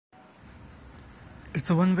It's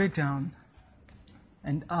a one way down,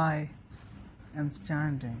 and I am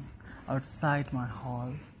standing outside my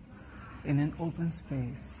hall in an open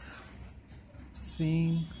space,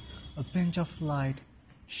 seeing a pinch of light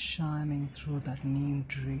shining through that neem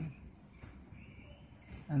tree.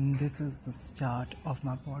 And this is the start of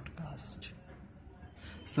my podcast.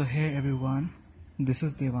 So, hey everyone, this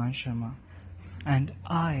is Devansh Sharma, and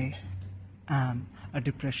I am a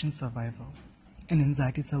depression survivor, an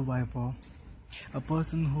anxiety survivor, a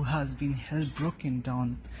person who has been held broken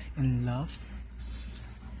down in love.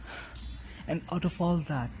 And out of all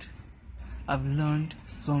that, I've learned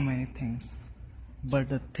so many things. But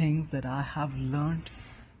the things that I have learned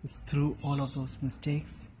is through all of those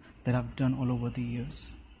mistakes that I've done all over the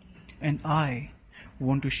years. And I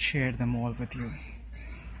want to share them all with you.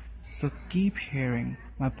 So keep hearing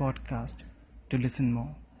my podcast to listen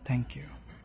more. Thank you.